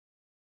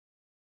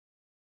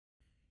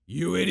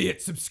You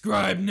idiot,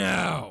 subscribe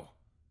now!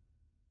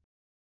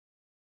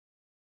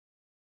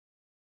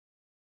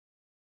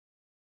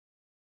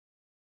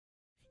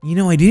 You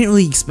know, I didn't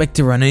really expect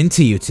to run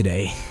into you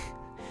today.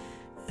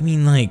 I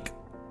mean, like,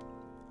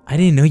 I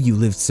didn't know you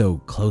lived so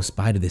close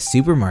by to the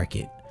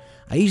supermarket.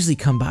 I usually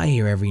come by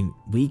here every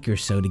week or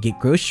so to get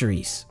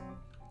groceries.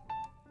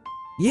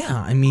 Yeah,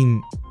 I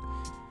mean,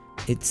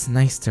 it's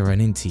nice to run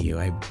into you.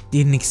 I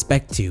didn't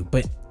expect to,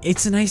 but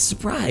it's a nice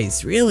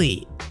surprise,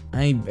 really.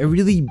 I'm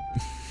really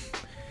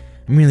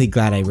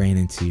glad I ran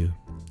into you.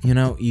 You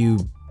know,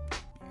 you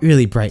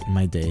really brighten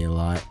my day a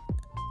lot.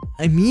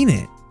 I mean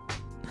it.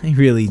 I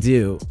really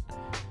do.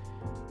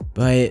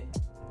 But,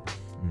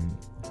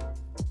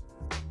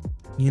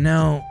 you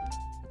know,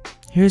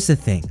 here's the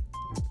thing.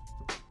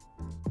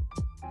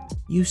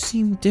 You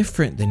seem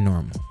different than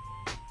normal.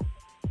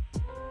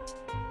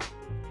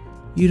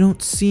 You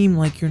don't seem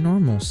like your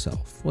normal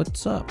self.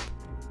 What's up?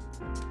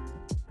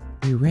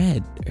 You're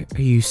red.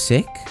 Are you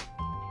sick?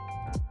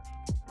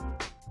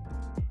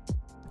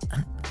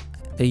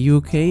 Are you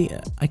okay?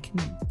 I can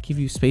give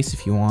you space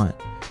if you want.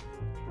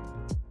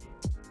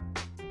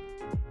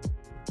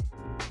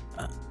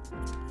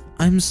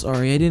 I'm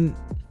sorry, I didn't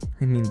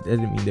mean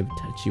to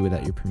touch you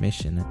without your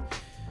permission.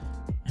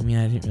 I mean,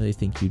 I didn't really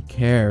think you'd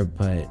care,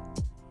 but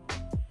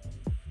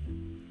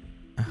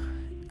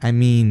I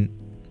mean,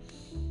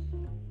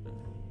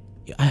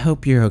 I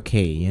hope you're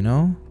okay, you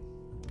know?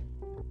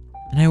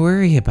 And I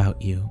worry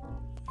about you.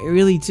 I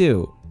really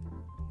do.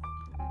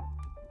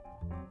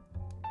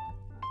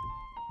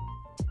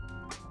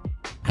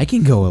 I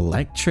can go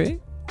electric?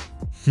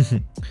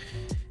 Does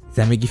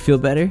that make you feel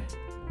better?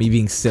 Me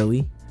being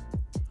silly?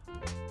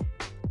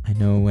 I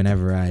know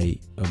whenever I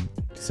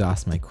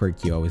exhaust my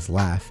quirk, you always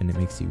laugh, and it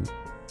makes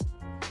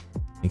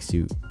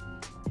you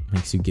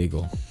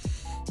giggle.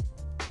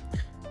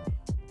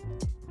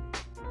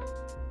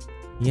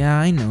 Yeah,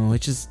 I know.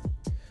 It's just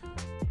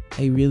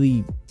I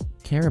really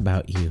care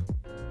about you,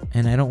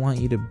 and I don't want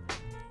you to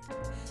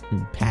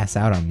pass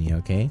out on me.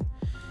 Okay?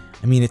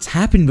 I mean, it's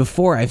happened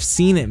before. I've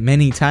seen it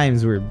many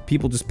times where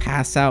people just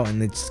pass out,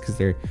 and it's just because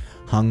they're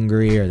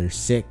hungry or they're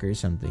sick or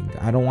something.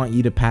 I don't want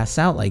you to pass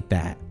out like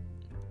that.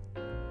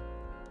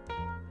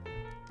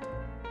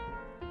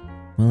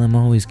 Well, I'm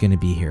always gonna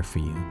be here for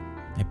you.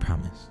 I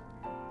promise.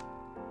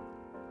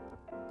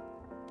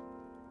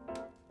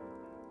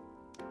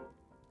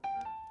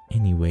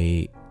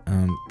 Anyway,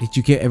 did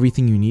you get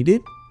everything you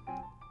needed?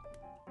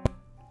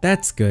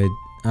 That's good.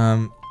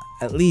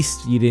 At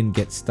least you didn't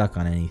get stuck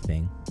on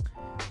anything.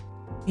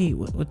 Hey,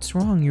 what's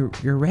wrong?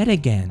 You're red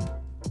again.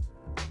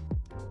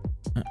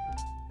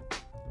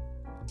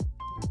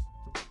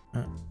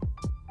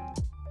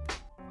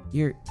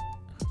 You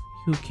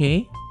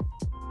okay?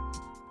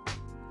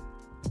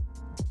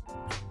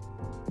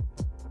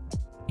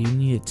 You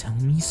need to tell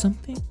me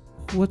something?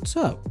 What's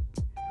up?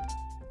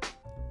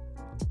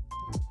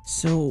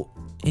 So,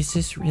 is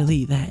this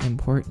really that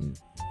important?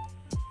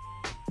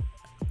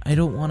 I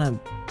don't want to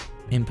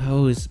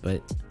impose,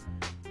 but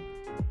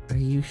are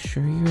you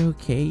sure you're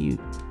okay?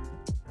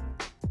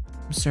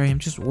 I'm sorry, I'm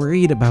just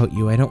worried about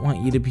you. I don't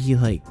want you to be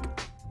like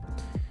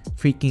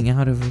freaking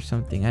out over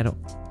something. I don't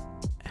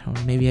know,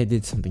 maybe I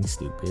did something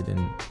stupid and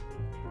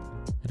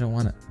I don't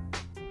want to.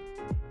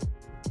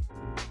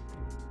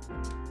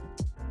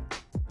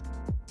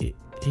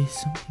 Is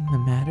something the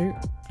matter?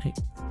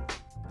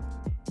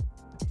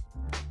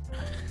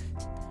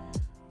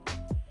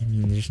 I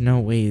mean, there's no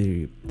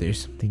way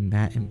there's something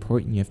that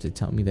important. You have to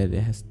tell me that it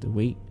has to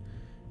wait.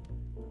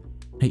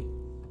 I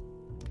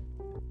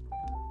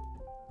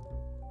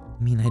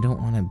mean, I don't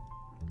want to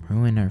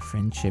ruin our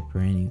friendship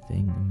or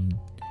anything. I mean,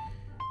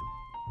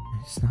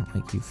 it's not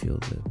like you feel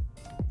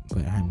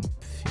what I'm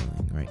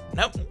feeling right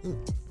now.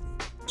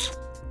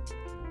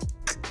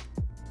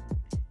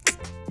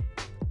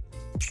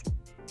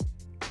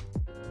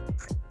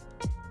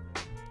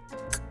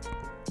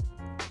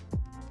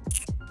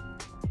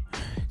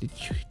 Did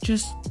you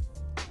just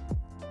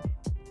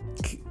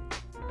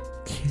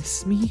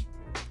kiss me?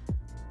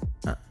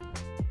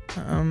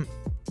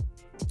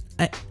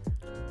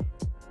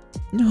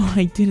 No,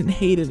 I didn't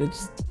hate it. I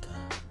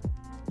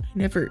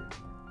never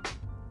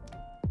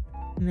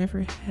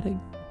had a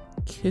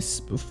kiss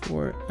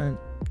before.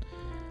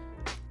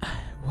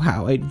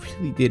 Wow, I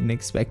really didn't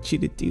expect you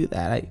to do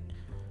that.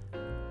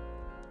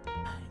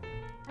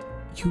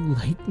 You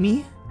like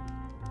me?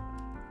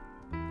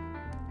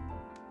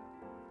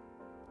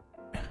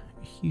 Are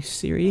you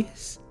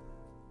serious?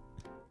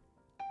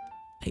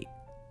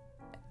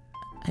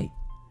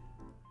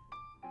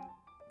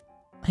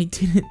 I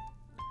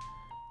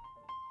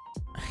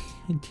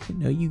didn't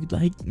know you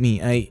liked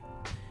me. I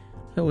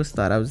always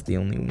thought I was the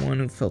only one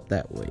who felt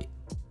that way.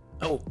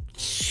 Oh,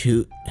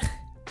 shoot.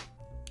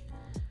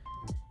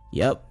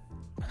 Yep.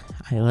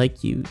 I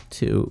like you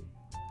too.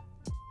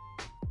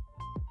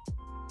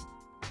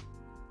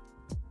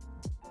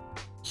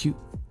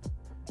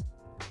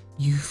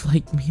 You've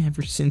liked me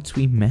ever since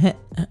we met?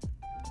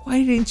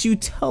 Why didn't you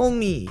tell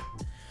me?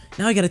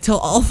 Now I gotta tell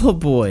all the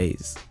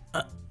boys.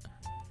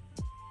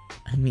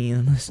 I mean,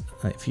 unless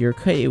if you're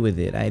okay with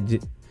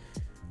it,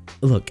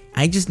 look,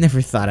 I just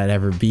never thought I'd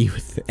ever be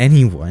with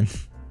anyone,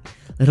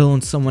 let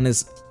alone someone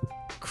as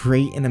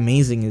great and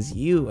amazing as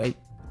you.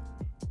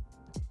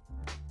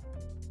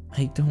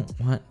 I don't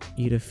want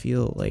you to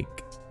feel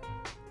like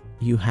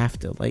you have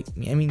to like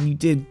me. I mean, you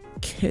did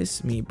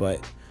kiss me, but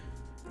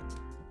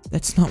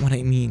that's not what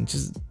I mean.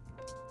 Just,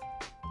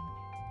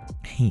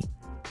 hey,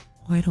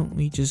 why don't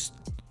we just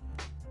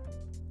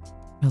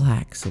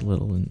relax a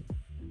little and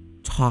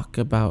talk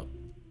about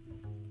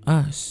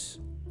us?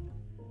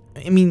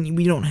 I mean,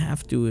 we don't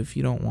have to if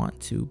you don't want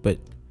to, but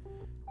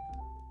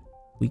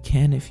we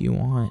can if you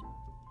want.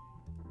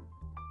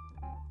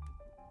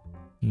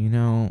 You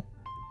know,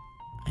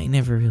 I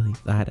never really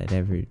thought I'd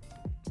ever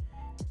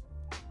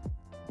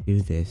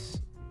do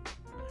this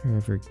or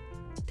ever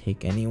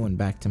take anyone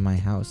back to my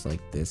house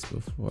like this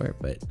before,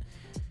 but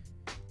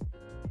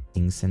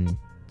things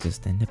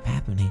just end up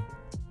happening.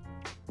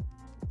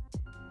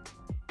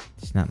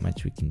 There's not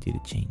much we can do to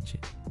change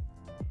it,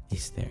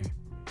 is there?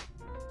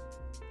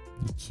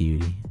 You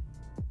cutie.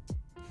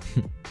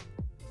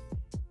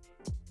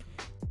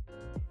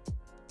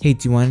 Hey,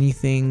 do you want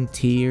anything?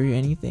 Tea or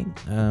anything?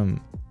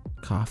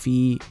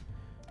 Coffee?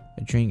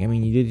 A drink? I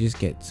mean, you did just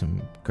get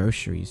some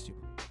groceries.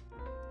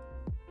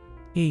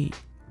 Hey,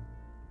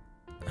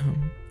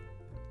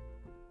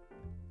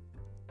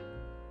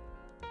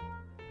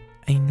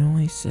 I know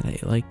I said I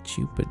liked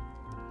you, but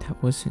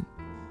that wasn't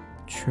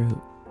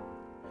true.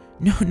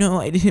 No,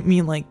 I didn't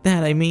mean like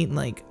that. I mean,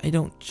 like, I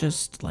don't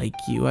just like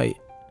you. I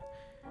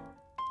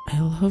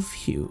love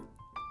you.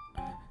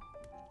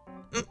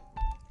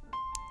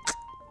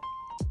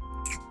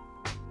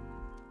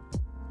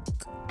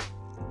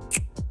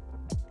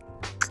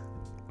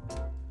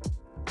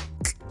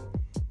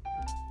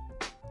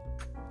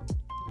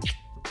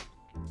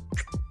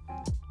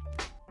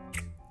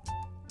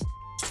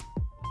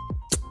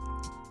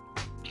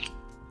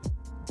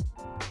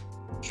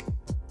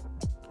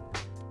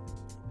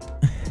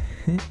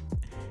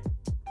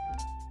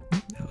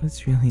 That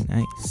was really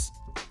nice.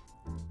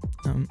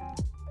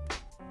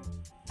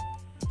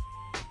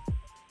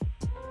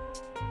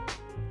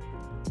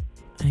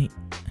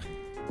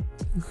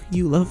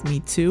 You love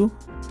me too?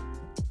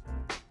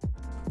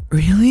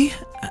 Really?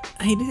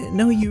 I didn't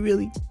know you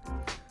really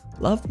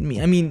loved me.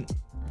 I mean,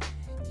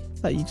 I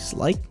thought you just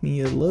liked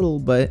me a little,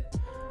 but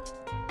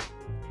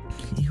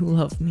you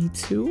love me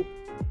too?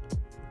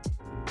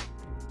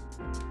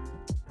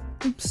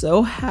 I'm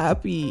so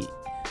happy.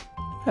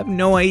 I have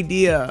no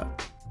idea.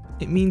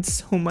 It means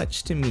so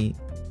much to me.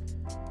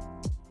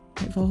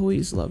 I've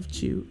always loved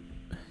you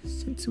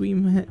since we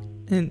met,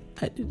 and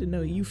I didn't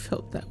know you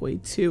felt that way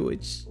too.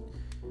 It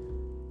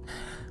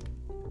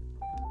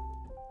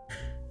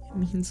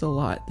means a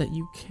lot that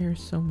you care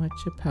so much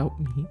about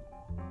me.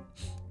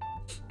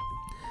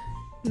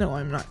 No,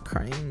 I'm not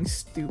crying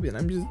stupid.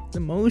 I'm just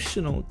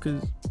emotional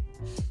because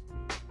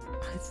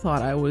I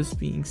thought I was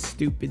being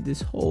stupid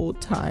this whole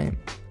time.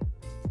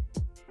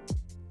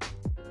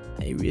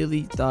 I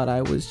really thought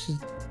I was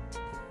just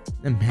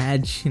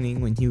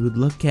imagining when you would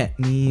look at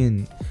me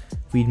and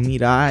we'd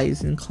meet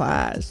eyes in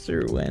class,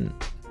 or when,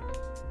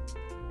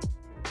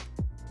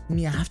 I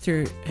mean,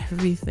 after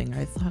everything,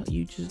 I thought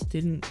you just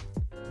didn't,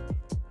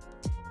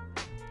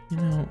 you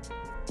know,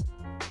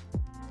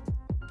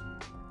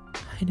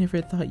 I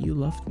never thought you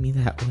loved me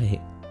that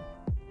way.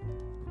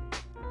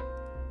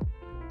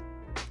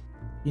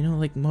 You know,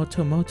 like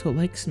Moto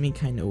likes me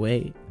kind of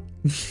way.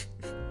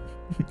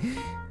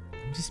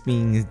 I'm just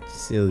being a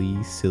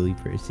silly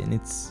person.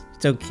 It's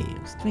okay.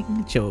 I'm just making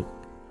a joke.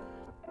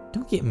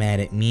 Don't get mad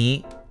at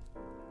me.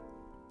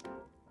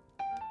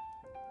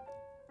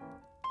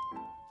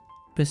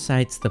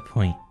 Besides the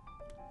point.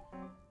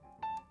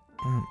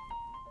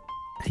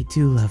 I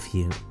do love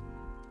you.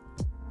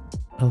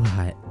 A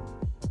lot.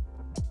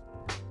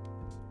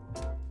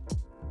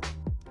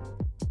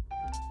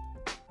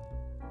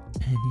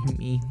 And you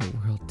mean the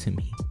world to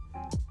me.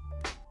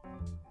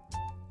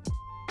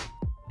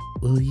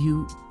 Will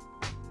you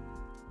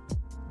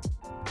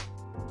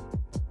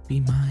be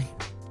mine?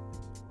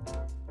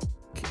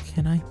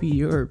 Can I be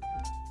your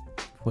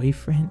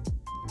boyfriend?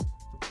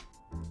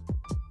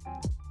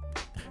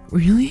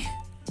 Really?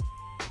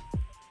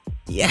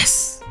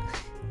 Yes!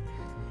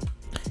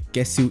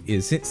 Guess who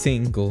isn't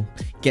single?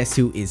 Guess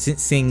who isn't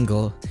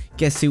single?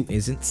 Guess who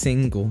isn't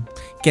single?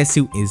 Guess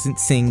who isn't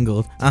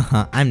single?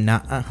 I'm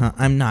not.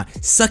 I'm not.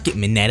 Suck it,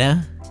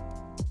 Minetta.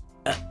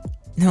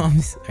 No,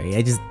 I'm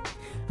sorry.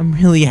 I'm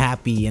really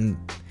happy, and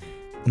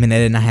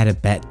Minetta and I had a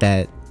bet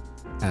that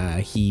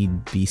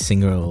he'd be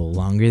single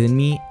longer than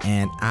me,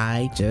 and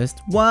I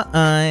just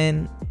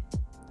won.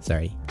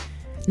 Sorry.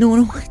 No,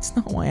 it's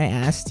not why I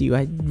asked you.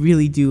 I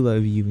really do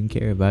love you and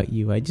care about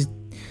you. I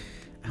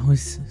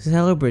was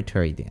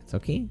celebratory dance,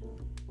 okay?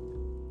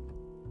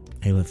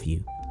 I love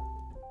you.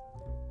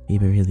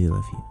 Babe, I really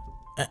love you.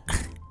 I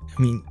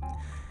mean,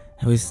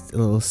 I was a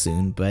little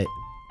soon, but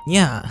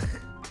yeah.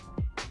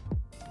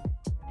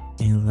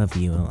 I love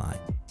you a lot.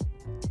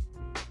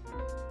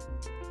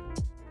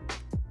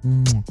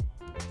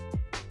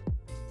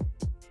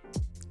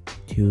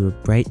 to a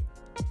bright,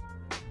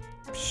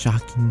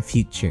 shocking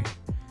future,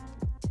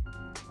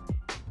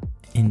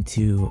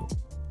 into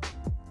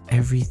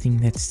everything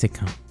that's to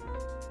come.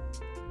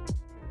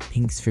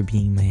 Thanks for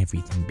being my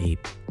everything, babe.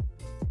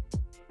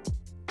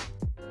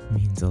 It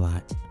means a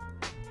lot.